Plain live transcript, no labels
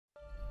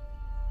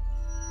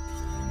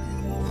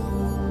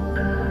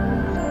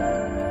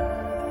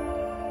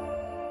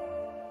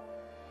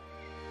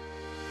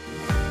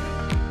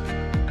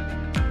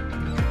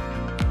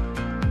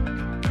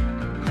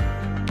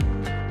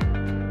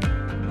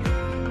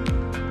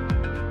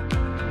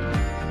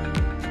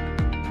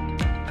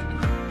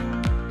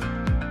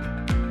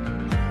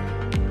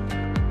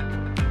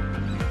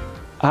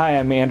Hi,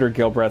 I'm Andrew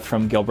Gilbreath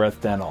from Gilbreath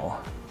Dental.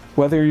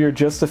 Whether you're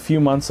just a few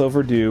months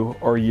overdue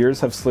or years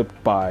have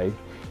slipped by,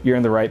 you're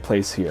in the right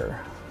place here.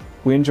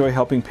 We enjoy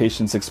helping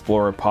patients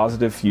explore a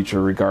positive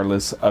future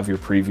regardless of your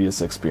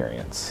previous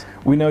experience.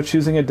 We know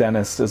choosing a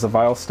dentist is a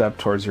vital step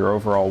towards your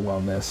overall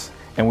wellness,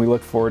 and we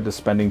look forward to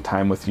spending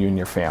time with you and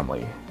your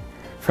family.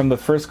 From the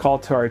first call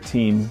to our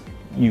team,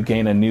 you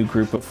gain a new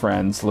group of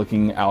friends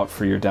looking out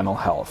for your dental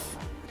health.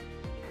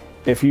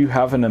 If you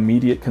have an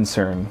immediate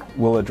concern,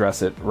 we'll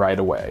address it right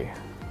away.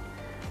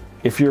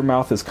 If your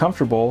mouth is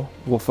comfortable,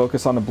 we'll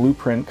focus on a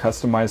blueprint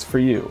customized for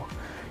you.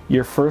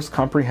 Your first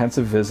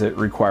comprehensive visit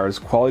requires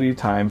quality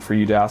time for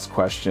you to ask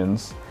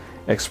questions,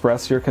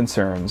 express your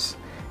concerns,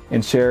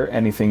 and share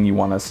anything you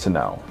want us to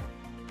know.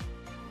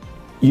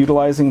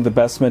 Utilizing the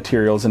best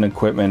materials and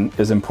equipment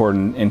is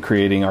important in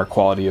creating our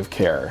quality of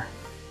care.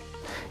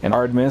 And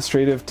our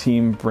administrative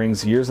team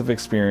brings years of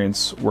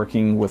experience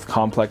working with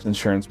complex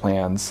insurance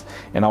plans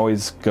and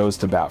always goes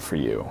to bat for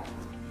you.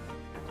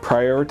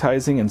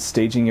 Prioritizing and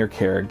staging your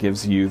care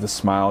gives you the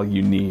smile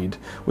you need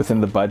within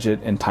the budget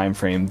and time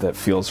frame that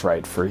feels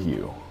right for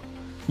you.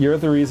 You're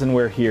the reason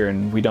we're here,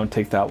 and we don't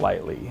take that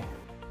lightly.